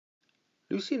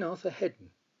Lucean Headen,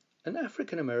 an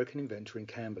African-American inventor in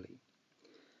Camberley.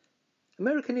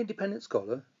 American independent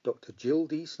scholar Dr. Jill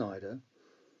D. Snider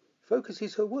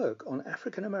focuses her work on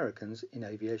African Americans in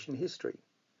aviation history.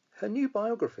 Her new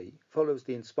biography follows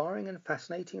the inspiring and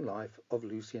fascinating life of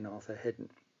Lucean Headen.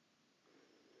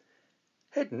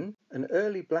 Headen, an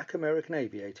early black American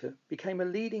aviator, became a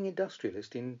leading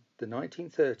industrialist in the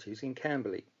 1930s in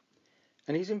Camberley,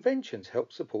 and his inventions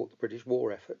helped support the British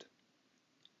war effort.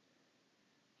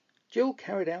 Jill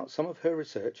carried out some of her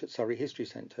research at Surrey History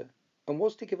Centre and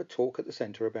was to give a talk at the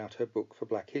centre about her book for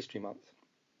Black History Month.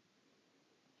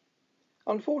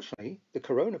 Unfortunately, the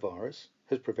coronavirus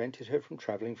has prevented her from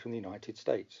travelling from the United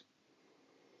States.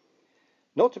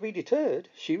 Not to be deterred,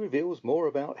 she reveals more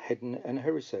about Headen and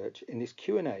her research in this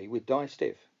Q&A with Di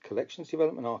Stiff, Collections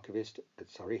Development Archivist at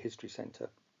Surrey History Centre.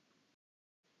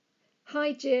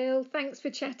 Hi Jill, thanks for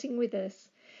chatting with us.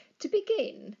 To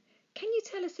begin, can you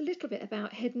tell us a little bit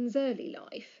about Headen's early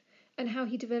life and how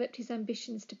he developed his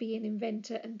ambitions to be an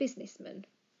inventor and businessman?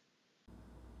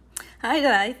 Hi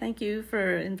Di, thank you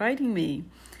for inviting me.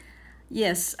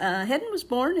 Yes, Headen was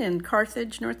born in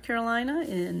Carthage, North Carolina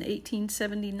in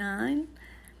 1879.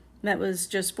 That was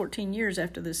just 14 years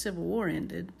after the Civil War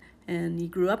ended, and he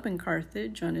grew up in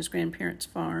Carthage on his grandparents'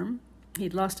 farm.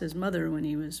 He'd lost his mother when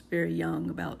he was very young,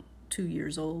 about 2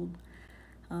 years old.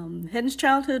 Headen's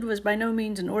childhood was by no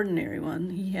means an ordinary one.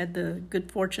 He had the good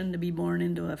fortune to be born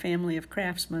into a family of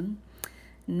craftsmen.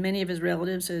 And many of his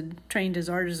relatives had trained as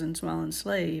artisans while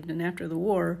enslaved, and after the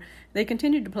war, they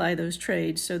continued to ply those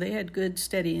trades, so they had good,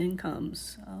 steady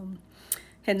incomes.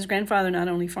 Headen's grandfather not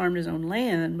only farmed his own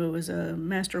land, but was a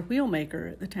master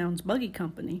wheelmaker at the town's buggy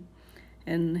company.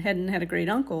 And Headen had a great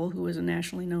uncle who was a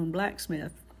nationally known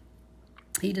blacksmith.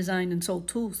 He designed and sold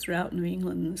tools throughout New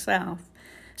England and the South.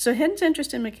 So Headen's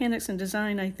interest in mechanics and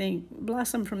design, I think,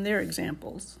 blossomed from their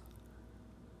examples.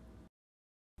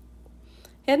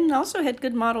 Headen also had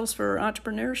good models for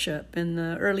entrepreneurship. In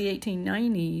the early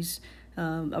 1890s,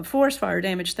 a forest fire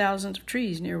damaged thousands of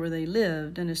trees near where they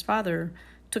lived, and his father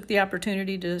took the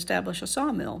opportunity to establish a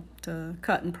sawmill to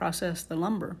cut and process the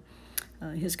lumber.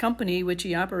 His company, which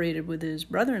he operated with his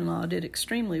brother-in-law, did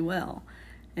extremely well.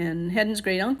 And Headen's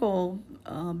great uncle,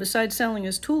 besides selling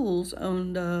his tools,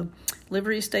 owned a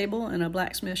livery stable and a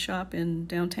blacksmith shop in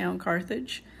downtown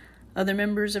Carthage. Other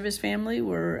members of his family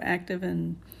were active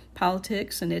in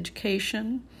politics and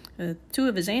education, two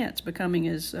of his aunts becoming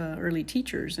his early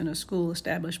teachers in a school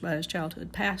established by his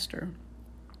childhood pastor.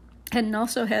 Headen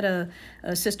also had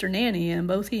a sister Nanny, and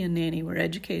both he and Nanny were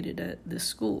educated at this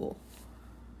school.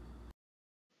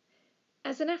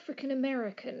 As an African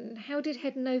American, how did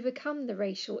Headen overcome the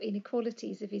racial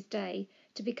inequalities of his day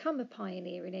to become a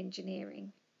pioneer in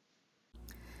engineering?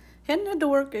 Headen had to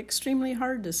work extremely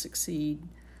hard to succeed.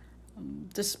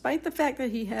 Despite the fact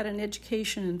that he had an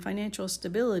education and financial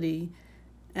stability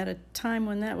at a time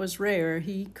when that was rare,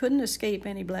 he couldn't escape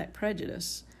any black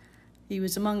prejudice. He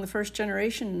was among the first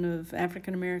generation of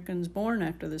African Americans born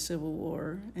after the Civil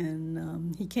War,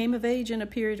 and he came of age in a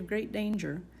period of great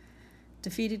danger.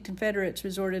 Defeated Confederates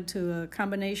resorted to a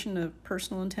combination of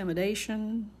personal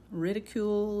intimidation,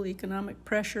 ridicule, economic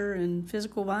pressure, and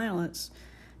physical violence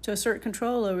to assert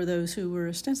control over those who were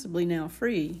ostensibly now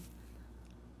free.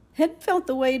 Headen felt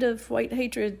the weight of white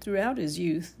hatred throughout his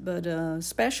youth, but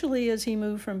especially as he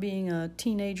moved from being a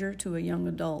teenager to a young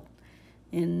adult.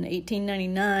 In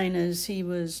 1899, as he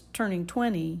was turning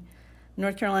 20,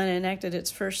 North Carolina enacted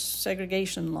its first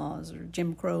segregation laws, or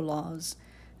Jim Crow laws,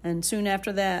 and soon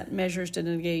after that, measures to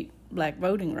negate black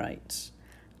voting rights.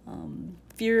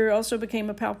 Fear also became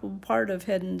a palpable part of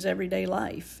Headen's everyday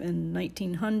life. In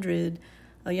 1900,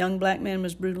 a young black man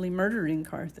was brutally murdered in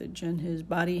Carthage, and his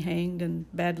body hanged and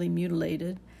badly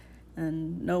mutilated,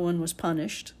 and no one was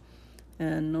punished.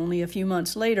 And only a few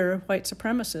months later, white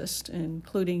supremacists,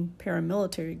 including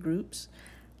paramilitary groups,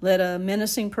 led a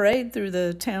menacing parade through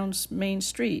the town's main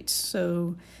streets.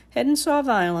 So Headen saw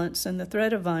violence and the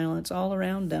threat of violence all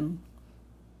around him.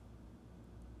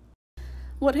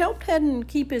 What helped Headen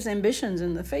keep his ambitions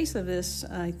in the face of this,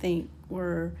 I think,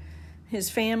 were his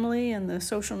family and the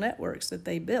social networks that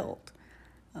they built.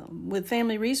 With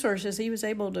family resources, he was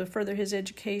able to further his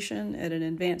education at an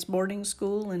advanced boarding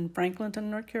school in Franklinton,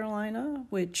 North Carolina,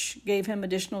 which gave him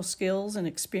additional skills and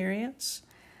experience.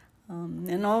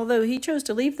 And although he chose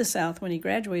to leave the South when he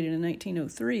graduated in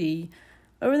 1903,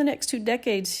 over the next 2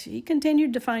 decades, he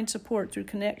continued to find support through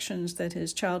connections that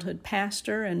his childhood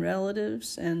pastor and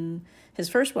relatives and his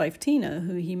first wife, Tina,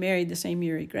 who he married the same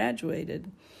year he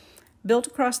graduated, built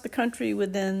across the country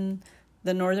within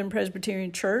the Northern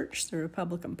Presbyterian Church, the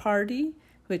Republican Party,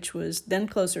 which was then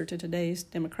closer to today's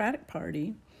Democratic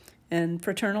Party, and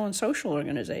fraternal and social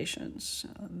organizations.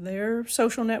 Their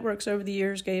social networks over the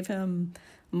years gave him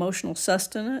emotional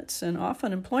sustenance and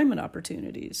often employment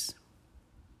opportunities.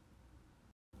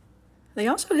 They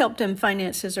also helped him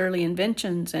finance his early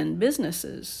inventions and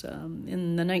businesses.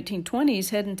 In the 1920s,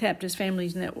 Headen tapped his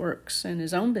family's networks and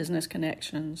his own business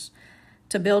connections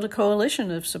to build a coalition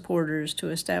of supporters to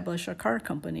establish a car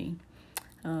company.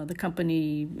 The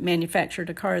company manufactured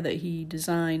a car that he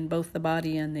designed both the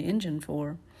body and the engine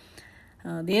for.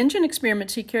 The engine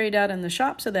experiments he carried out in the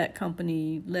shops of that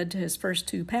company led to his first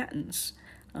 2 patents,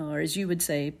 or as you would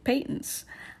say, patents.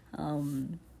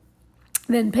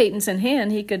 Then, patents in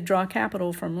hand, he could draw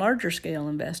capital from larger-scale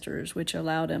investors, which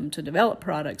allowed him to develop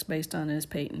products based on his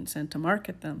patents and to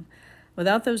market them.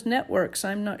 Without those networks,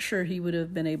 I'm not sure he would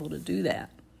have been able to do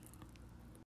that.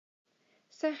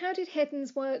 So how did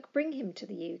Headen's work bring him to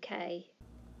the UK?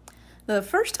 The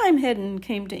first time Headen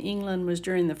came to England was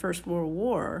during the First World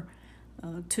War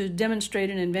to demonstrate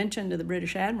an invention to the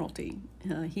British Admiralty.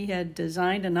 He had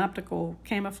designed an optical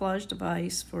camouflage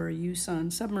device for use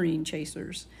on submarine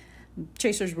chasers.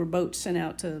 Chasers were boats sent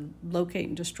out to locate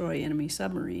and destroy enemy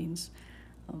submarines.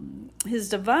 His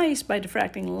device, by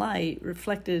diffracting light,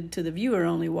 reflected to the viewer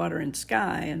only water and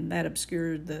sky, and that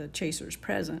obscured the chaser's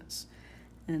presence.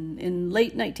 And in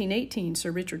late 1918,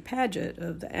 Sir Richard Paget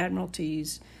of the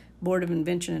Admiralty's Board of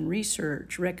Invention and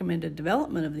Research recommended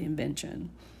development of the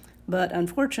invention. But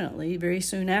unfortunately, very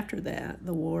soon after that,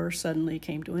 the war suddenly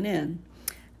came to an end.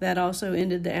 That also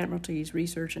ended the Admiralty's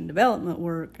research and development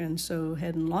work, and so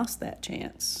Headen lost that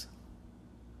chance.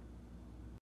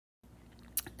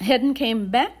 Headen came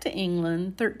back to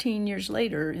England 13 years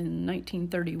later in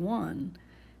 1931.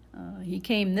 He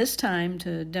came this time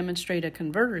to demonstrate a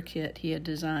converter kit he had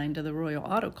designed to the Royal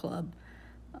Auto Club.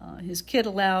 His kit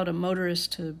allowed a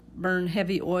motorist to burn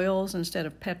heavy oils instead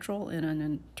of petrol in an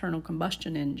internal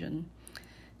combustion engine.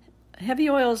 Heavy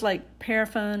oils like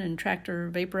paraffin and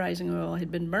tractor vaporizing oil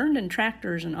had been burned in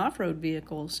tractors and off-road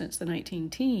vehicles since the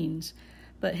 19-teens,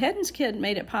 but Headen's kit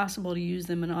made it possible to use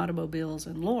them in automobiles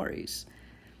and lorries.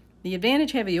 The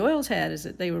advantage heavy oils had is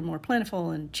that they were more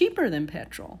plentiful and cheaper than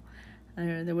petrol.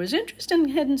 There was interest in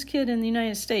Headen's kit in the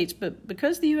United States, but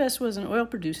because the U.S. was an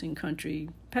oil-producing country,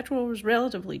 petrol was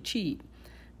relatively cheap.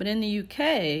 But in the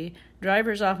U.K.,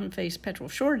 drivers often faced petrol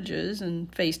shortages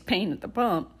and faced pain at the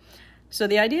pump. So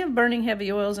the idea of burning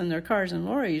heavy oils in their cars and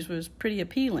lorries was pretty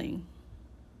appealing.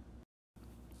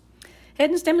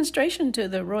 Headen's demonstration to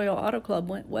the Royal Auto Club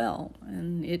went well,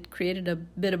 and it created a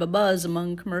bit of a buzz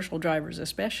among commercial drivers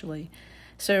especially.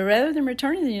 So rather than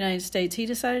returning to the United States, he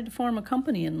decided to form a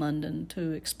company in London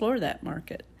to explore that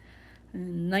market.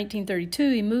 In 1932,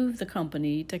 he moved the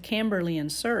company to Camberley in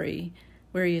Surrey,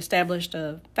 where he established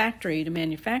a factory to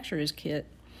manufacture his kit.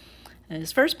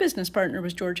 His first business partner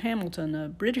was George Hamilton, a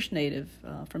British native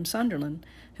from Sunderland,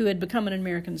 who had become an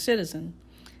American citizen.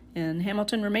 And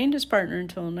Hamilton remained his partner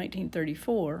until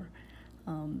 1934.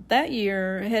 That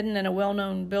year, Headen and a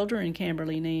well-known builder in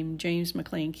Camberley named James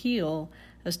McLean Keel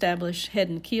established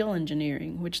Headen Keel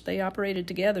Engineering, which they operated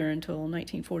together until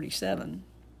 1947.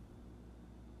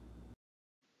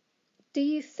 Do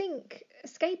you think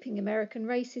escaping American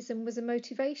racism was a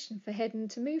motivation for Headen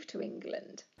to move to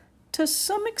England? To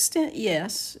some extent,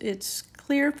 yes. It's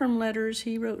clear from letters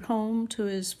he wrote home to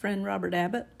his friend Robert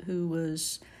Abbott, who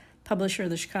was publisher of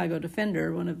the Chicago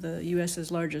Defender, one of the U.S.'s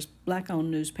largest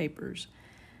black-owned newspapers,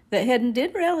 that Headen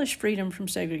did relish freedom from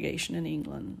segregation in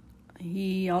England.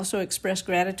 He also expressed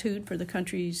gratitude for the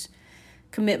country's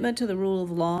commitment to the rule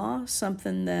of law,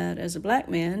 something that, as a black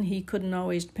man, he couldn't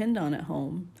always depend on at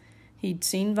home. He'd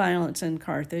seen violence in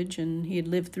Carthage, and he had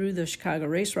lived through the Chicago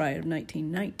race riot of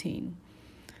 1919.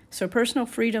 So personal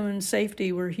freedom and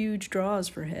safety were huge draws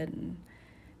for Headen.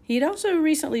 He'd also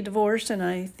recently divorced, and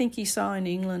I think he saw in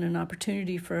England an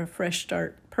opportunity for a fresh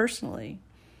start personally.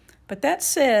 But that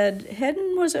said,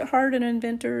 Headen was at heart an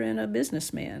inventor and a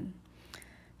businessman.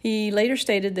 He later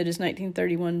stated that his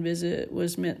 1931 visit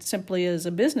was meant simply as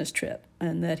a business trip,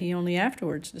 and that he only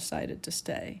afterwards decided to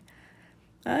stay.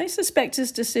 I suspect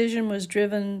his decision was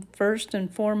driven first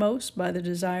and foremost by the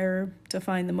desire to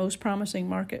find the most promising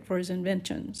market for his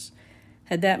inventions.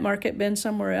 Had that market been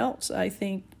somewhere else, I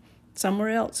think somewhere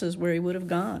else is where he would have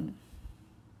gone.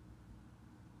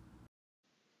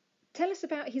 Tell us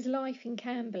about his life in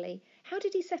Camberley. How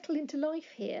did he settle into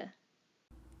life here?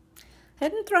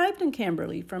 Headen thrived in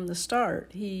Camberley from the start.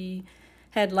 He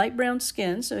had light brown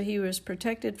skin, so he was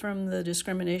protected from the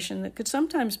discrimination that could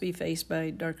sometimes be faced by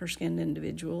darker-skinned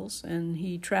individuals, and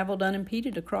he traveled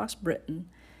unimpeded across Britain.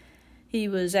 He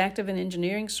was active in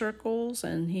engineering circles,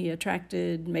 and he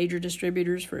attracted major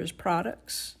distributors for his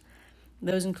products.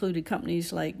 Those included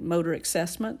companies like Motor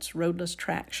Assessments, Roadless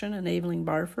Traction, enabling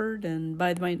Barford, and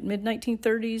by the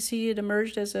mid-1930s he had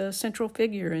emerged as a central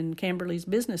figure in Camberley's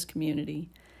business community.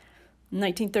 In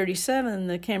 1937,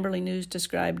 the Camberley News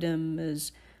described him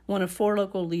as one of 4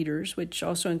 local leaders, which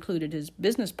also included his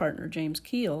business partner, James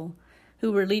Keel,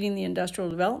 who were leading the industrial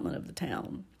development of the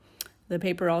town. The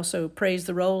paper also praised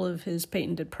the role of his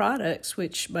patented products,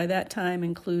 which by that time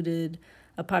included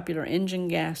a popular engine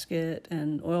gasket,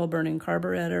 an oil-burning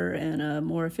carburetor, and a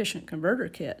more efficient converter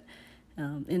kit,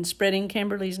 in spreading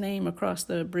Camberley's name across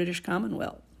the British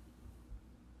Commonwealth.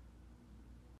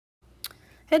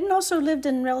 Headen also lived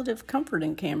in relative comfort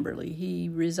in Camberley. He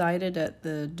resided at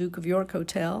the Duke of York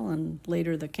Hotel and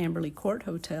later the Camberley Court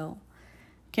Hotel.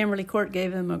 Camberley Court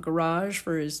gave him a garage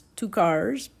for his 2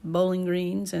 cars, bowling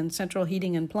greens, and central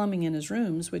heating and plumbing in his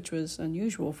rooms, which was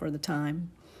unusual for the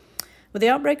time. With the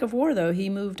outbreak of war, though, he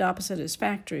moved opposite his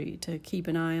factory to keep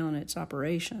an eye on its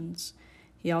operations.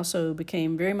 He also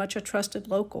became very much a trusted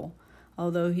local.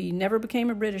 Although he never became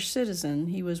a British citizen,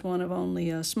 he was one of only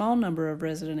a small number of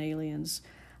resident aliens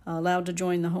allowed to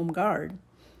join the Home Guard.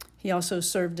 He also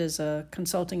served as a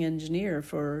consulting engineer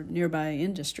for nearby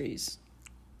industries.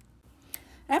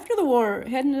 After the war,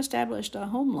 Headen established a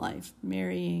home life,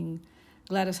 marrying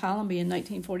Gladys Hollenby in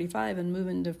 1945 and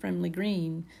moving to Frimley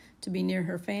Green to be near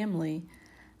her family.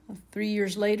 3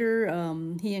 years later,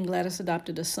 he and Gladys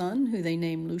adopted a son who they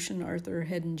named Lucean Arthur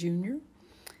Headen Jr.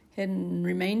 Headen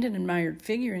remained an admired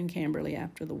figure in Camberley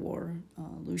after the war.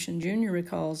 Lucean Jr.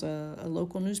 recalls a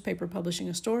local newspaper publishing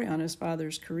a story on his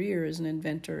father's career as an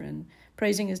inventor and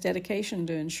praising his dedication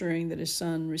to ensuring that his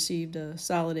son received a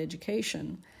solid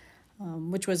education,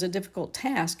 which was a difficult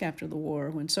task after the war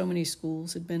when so many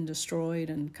schools had been destroyed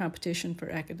and competition for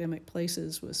academic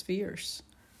places was fierce.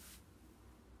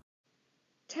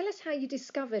 Tell us how you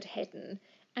discovered Headen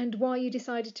and why you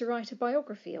decided to write a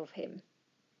biography of him.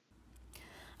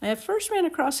 I first ran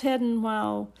across Headen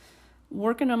while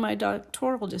working on my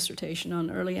doctoral dissertation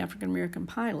on early African American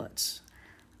pilots.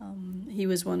 He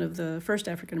was one of the first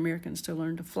African Americans to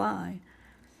learn to fly.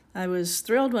 I was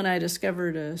thrilled when I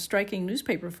discovered a striking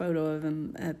newspaper photo of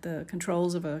him at the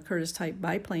controls of a Curtiss-type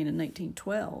biplane in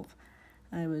 1912.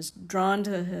 I was drawn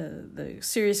to the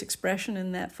serious expression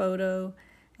in that photo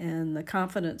and the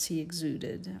confidence he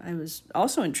exuded. I was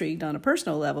also intrigued on a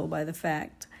personal level by the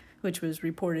fact, which was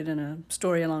reported in a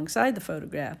story alongside the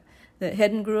photograph, that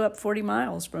Headen grew up 40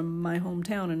 miles from my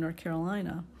hometown in North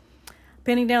Carolina.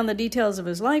 Pinning down the details of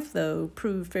his life, though,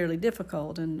 proved fairly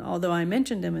difficult, and although I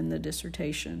mentioned him in the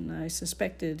dissertation, I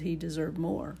suspected he deserved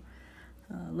more.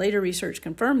 Later research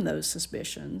confirmed those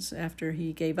suspicions. After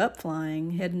he gave up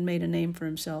flying, Headen made a name for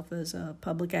himself as a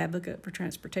public advocate for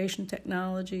transportation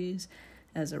technologies,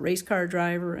 as a race car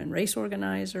driver and race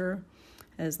organizer,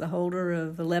 as the holder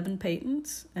of 11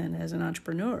 patents, and as an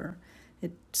entrepreneur.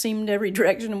 It seemed every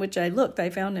direction in which I looked, I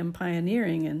found him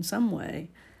pioneering in some way.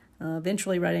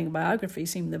 Eventually, writing a biography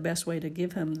seemed the best way to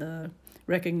give him the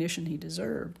recognition he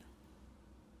deserved.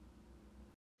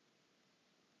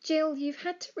 Jill, you've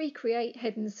had to recreate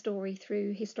Headen's story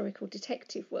through historical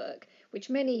detective work, which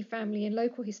many family and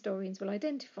local historians will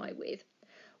identify with.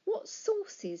 What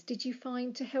sources did you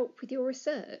find to help with your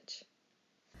research?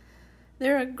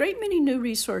 There are a great many new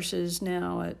resources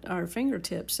now at our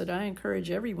fingertips that I encourage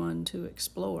everyone to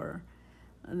explore.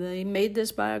 They made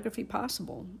this biography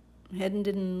possible. Headen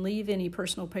didn't leave any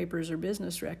personal papers or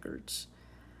business records.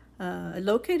 I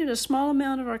located a small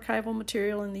amount of archival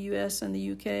material in the U.S. and the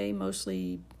U.K.,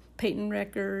 mostly patent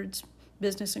records,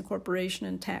 business incorporation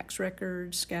and tax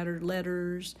records, scattered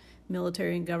letters,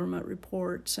 military and government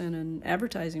reports, and an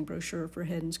advertising brochure for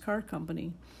Headen's car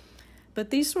company. But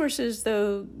these sources,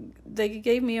 though, they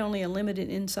gave me only a limited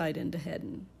insight into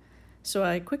Headen. So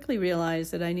I quickly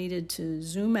realized that I needed to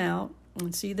zoom out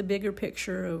and see the bigger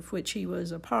picture of which he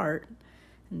was a part.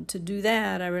 And to do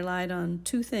that, I relied on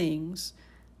 2 things: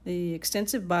 the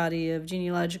extensive body of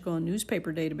genealogical and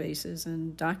newspaper databases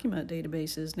and document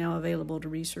databases now available to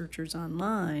researchers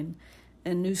online,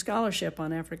 and new scholarship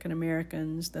on African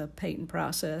Americans, the patent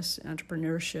process,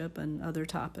 entrepreneurship, and other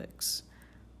topics.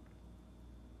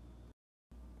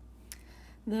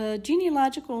 The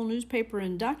genealogical, newspaper,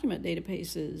 and document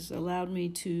databases allowed me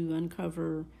to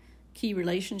uncover key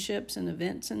relationships and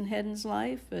events in Headen's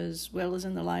life, as well as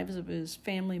in the lives of his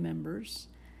family members,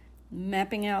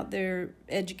 mapping out their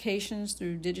educations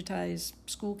through digitized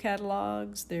school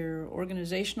catalogs, their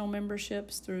organizational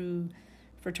memberships through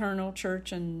fraternal,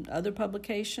 church, and other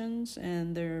publications,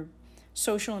 and their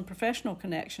social and professional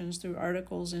connections through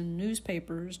articles in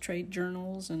newspapers, trade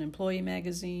journals, and employee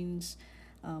magazines.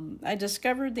 I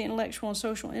discovered the intellectual and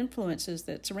social influences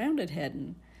that surrounded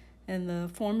Headen, and the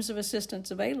forms of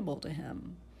assistance available to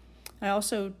him. I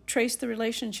also traced the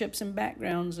relationships and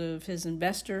backgrounds of his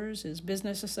investors, his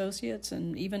business associates,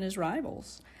 and even his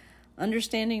rivals.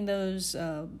 Understanding those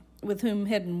with whom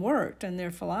Headen worked and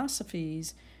their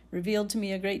philosophies revealed to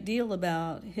me a great deal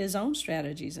about his own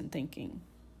strategies and thinking.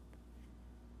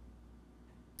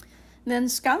 Then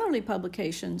scholarly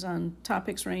publications on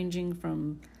topics ranging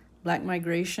from Black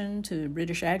migration to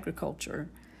British agriculture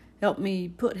helped me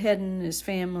put Headen, his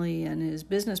family, and his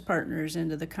business partners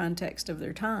into the context of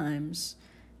their times,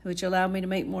 which allowed me to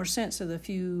make more sense of the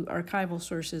few archival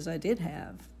sources I did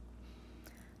have.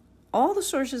 All the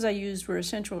sources I used were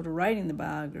essential to writing the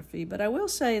biography, but I will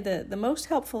say that the most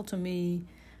helpful to me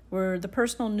were the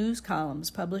personal news columns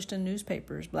published in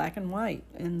newspapers, black and white,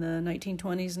 in the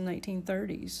 1920s and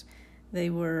 1930s. They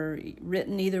were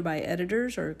written either by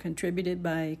editors or contributed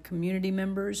by community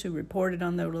members who reported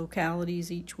on their localities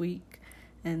each week,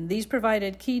 and these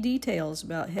provided key details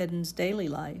about Headen's daily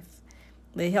life.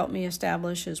 They helped me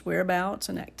establish his whereabouts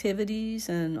and activities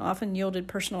and often yielded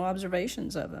personal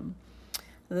observations of him.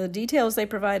 The details they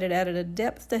provided added a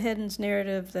depth to Headen's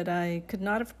narrative that I could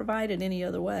not have provided any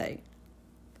other way.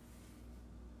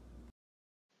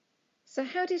 So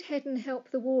how did Headen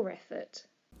help the war effort?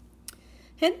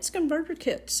 Headen's converter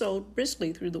kit sold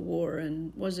briskly through the war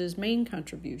and was his main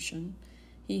contribution.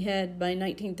 He had, by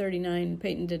 1939,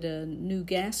 patented a new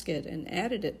gasket and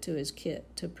added it to his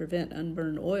kit to prevent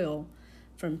unburned oil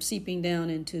from seeping down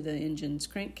into the engine's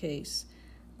crankcase.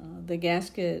 The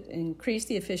gasket increased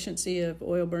the efficiency of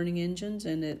oil-burning engines,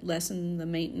 and it lessened the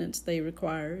maintenance they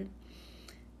required.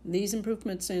 These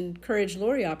improvements encouraged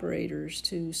lorry operators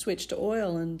to switch to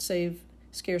oil and save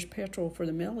scarce petrol for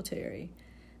the military.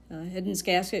 Headen's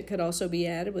gasket could also be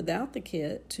added without the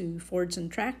kit to Fords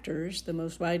and tractors, the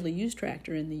most widely used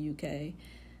tractor in the UK,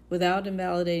 without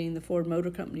invalidating the Ford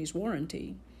Motor Company's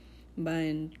warranty. By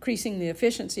increasing the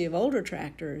efficiency of older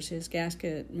tractors, his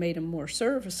gasket made them more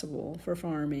serviceable for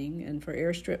farming and for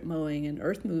airstrip mowing and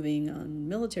earth moving on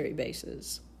military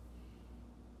bases.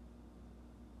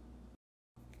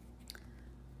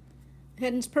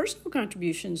 Headen's personal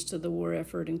contributions to the war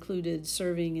effort included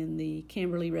serving in the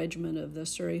Camberley Regiment of the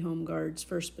Surrey Home Guards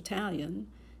 1st Battalion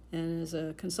and as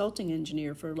a consulting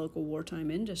engineer for local wartime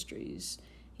industries.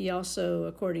 He also,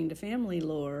 according to family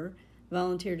lore,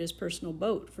 volunteered his personal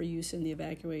boat for use in the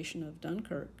evacuation of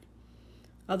Dunkirk.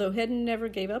 Although Headen never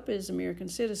gave up his American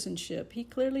citizenship, he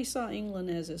clearly saw England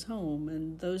as his home,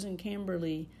 and those in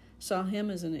Camberley saw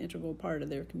him as an integral part of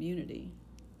their community.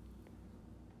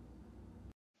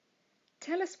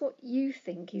 Tell us what you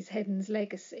think is Headen's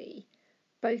legacy,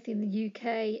 both in the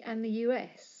UK and the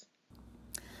US.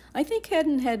 I think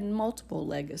Headen had multiple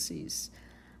legacies.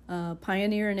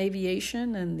 Pioneer in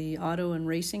aviation and the auto and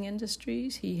racing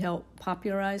industries, he helped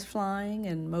popularize flying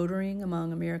and motoring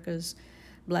among America's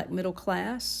black middle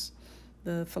class.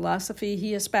 The philosophy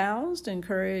he espoused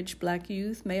encouraged black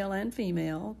youth, male and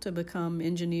female, to become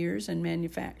engineers and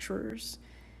manufacturers.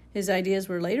 His ideas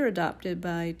were later adopted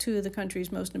by two of the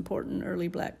country's most important early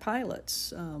black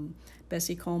pilots,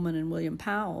 Bessie Coleman and William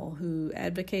Powell, who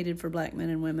advocated for black men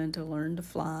and women to learn to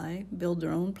fly, build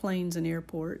their own planes and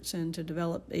airports, and to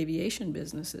develop aviation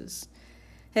businesses.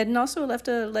 Headen also left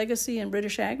a legacy in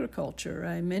British agriculture.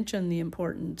 I mentioned the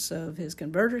importance of his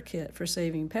converter kit for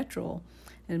saving petrol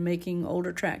and making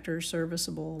older tractors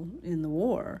serviceable in the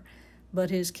war. But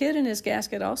his kit and his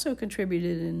gasket also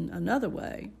contributed in another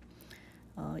way.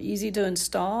 Easy to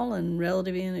install and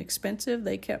relatively inexpensive,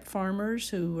 they kept farmers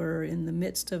who were in the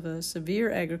midst of a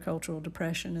severe agricultural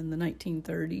depression in the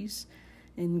 1930s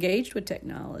engaged with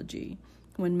technology,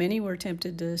 when many were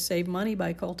tempted to save money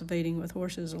by cultivating with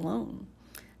horses alone.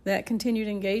 That continued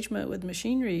engagement with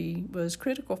machinery was a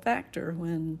critical factor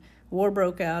when war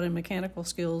broke out and mechanical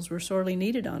skills were sorely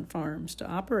needed on farms to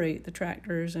operate the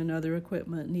tractors and other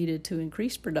equipment needed to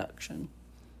increase production.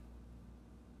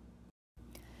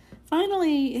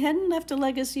 Finally, Headen left a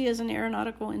legacy as an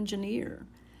aeronautical engineer.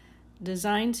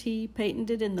 Designs he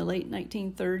patented in the late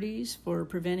 1930s for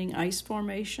preventing ice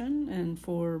formation and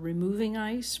for removing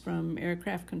ice from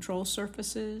aircraft control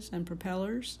surfaces and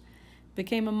propellers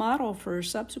became a model for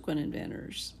subsequent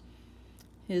inventors.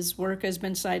 His work has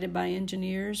been cited by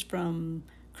engineers from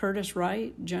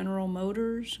Curtiss-Wright, General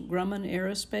Motors, Grumman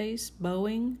Aerospace,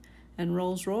 Boeing, and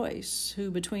Rolls-Royce, who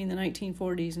between the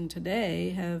 1940s and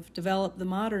today have developed the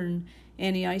modern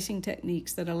anti-icing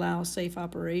techniques that allow safe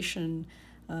operation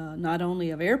not only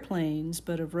of airplanes,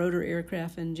 but of rotor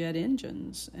aircraft and jet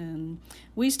engines. And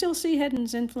we still see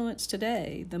Headen's influence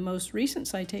today. The most recent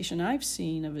citation I've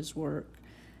seen of his work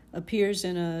appears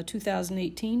in a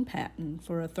 2018 patent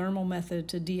for a thermal method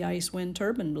to de-ice wind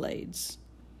turbine blades.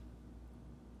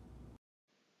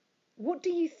 What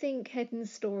do you think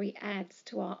Headen's story adds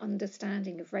to our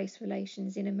understanding of race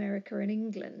relations in America and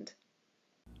England?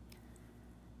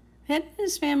 Headen and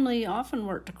his family often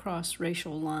worked across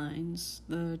racial lines.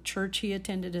 The church he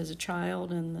attended as a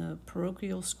child and the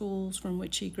parochial schools from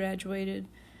which he graduated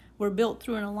were built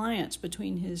through an alliance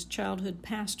between his childhood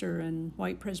pastor and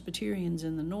white Presbyterians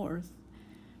in the North.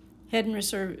 Headen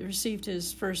received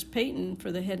his first patent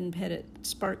for the Headen-Pettit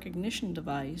spark ignition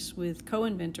device with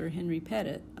co-inventor Henry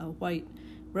Pettit, a white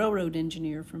railroad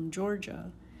engineer from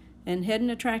Georgia. And Headen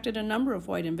attracted a number of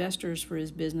white investors for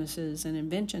his businesses and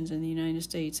inventions in the United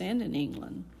States and in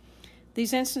England.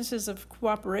 These instances of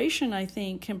cooperation, I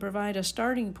think, can provide a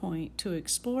starting point to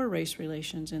explore race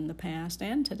relations in the past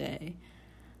and today.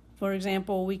 For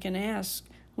example, we can ask,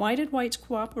 why did whites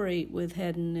cooperate with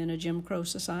Headen in a Jim Crow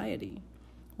society?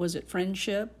 Was it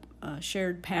friendship, a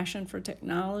shared passion for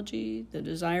technology, the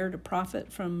desire to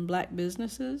profit from black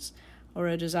businesses, or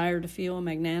a desire to feel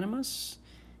magnanimous?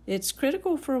 It's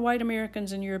critical for white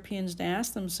Americans and Europeans to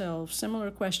ask themselves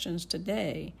similar questions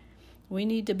today. We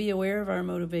need to be aware of our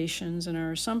motivations and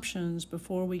our assumptions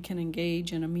before we can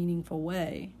engage in a meaningful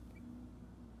way.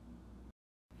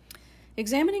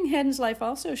 Examining Headen's life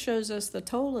also shows us the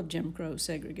toll of Jim Crow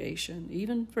segregation,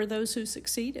 even for those who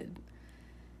succeeded.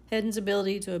 Headen's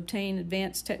ability to obtain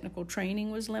advanced technical training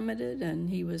was limited, and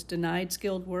he was denied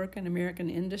skilled work in American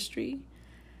industry.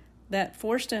 That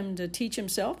forced him to teach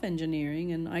himself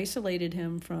engineering and isolated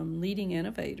him from leading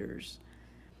innovators.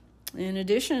 In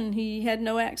addition, he had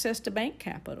no access to bank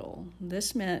capital.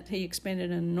 This meant he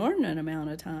expended an inordinate amount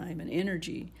of time and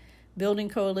energy building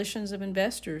coalitions of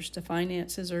investors to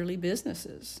finance his early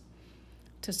businesses.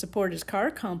 To support his car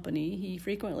company, he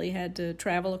frequently had to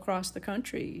travel across the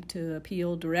country to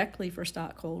appeal directly for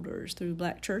stockholders through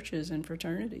black churches and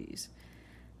fraternities.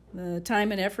 The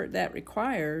time and effort that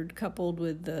required, coupled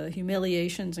with the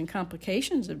humiliations and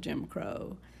complications of Jim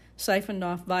Crow, siphoned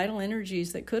off vital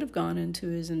energies that could have gone into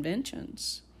his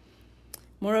inventions.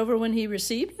 Moreover, when he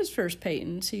received his first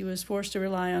patents, he was forced to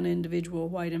rely on individual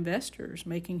white investors,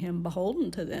 making him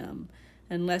beholden to them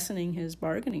and lessening his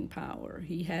bargaining power.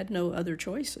 He had no other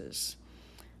choices.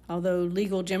 Although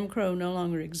legal Jim Crow no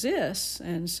longer exists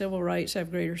and civil rights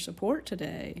have greater support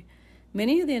today,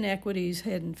 many of the inequities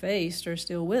Headen faced are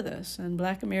still with us, and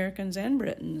black Americans and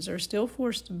Britons are still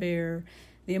forced to bear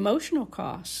the emotional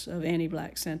costs of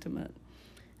anti-black sentiment.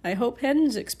 I hope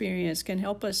Headen's experience can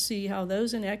help us see how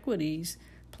those inequities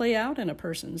play out in a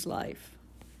person's life.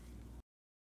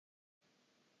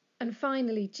 And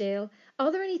finally, Jill,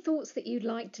 are there any thoughts that you'd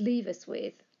like to leave us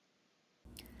with?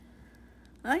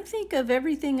 I think of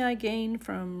everything I gained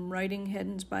from writing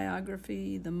Headen's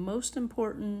biography, the most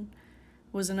important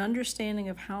was an understanding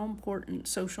of how important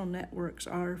social networks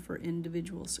are for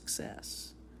individual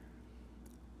success.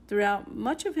 Throughout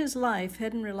much of his life,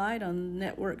 Headen relied on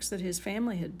networks that his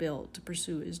family had built to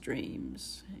pursue his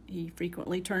dreams. He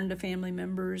frequently turned to family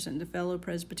members and to fellow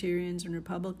Presbyterians and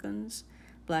Republicans,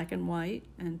 black and white,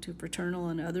 and to fraternal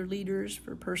and other leaders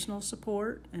for personal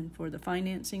support and for the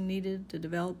financing needed to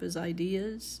develop his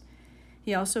ideas.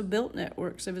 He also built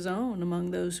networks of his own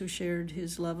among those who shared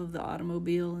his love of the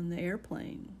automobile and the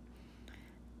airplane.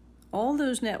 All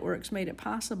those networks made it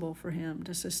possible for him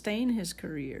to sustain his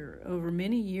career over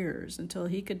many years until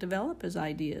he could develop his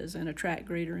ideas and attract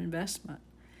greater investment.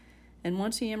 And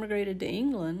once he immigrated to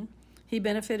England, he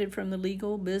benefited from the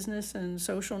legal, business, and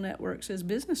social networks his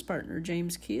business partner,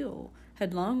 James Keel,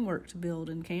 had long worked to build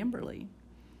in Camberley.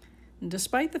 And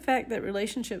despite the fact that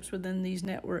relationships within these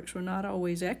networks were not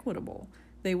always equitable,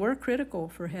 they were critical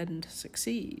for Headen to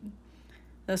succeed.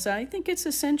 Thus, I think it's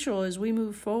essential as we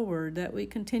move forward that we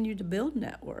continue to build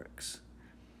networks.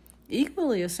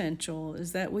 Equally essential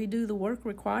is that we do the work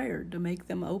required to make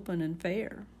them open and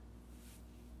fair.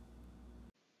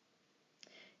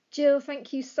 Jill,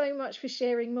 thank you so much for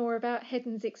sharing more about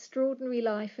Headen's extraordinary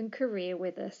life and career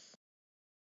with us.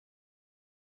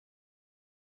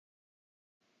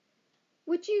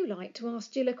 Would you like to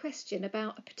ask Jill a question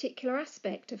about a particular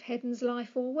aspect of Headen's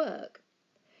life or work?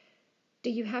 Do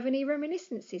you have any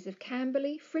reminiscences of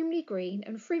Camberley, Frimley Green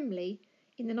and Frimley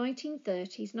in the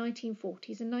 1930s,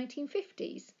 1940s and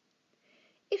 1950s?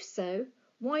 If so,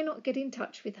 why not get in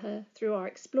touch with her through our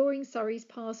Exploring Surrey's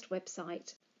Past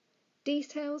website?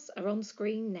 Details are on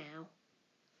screen now.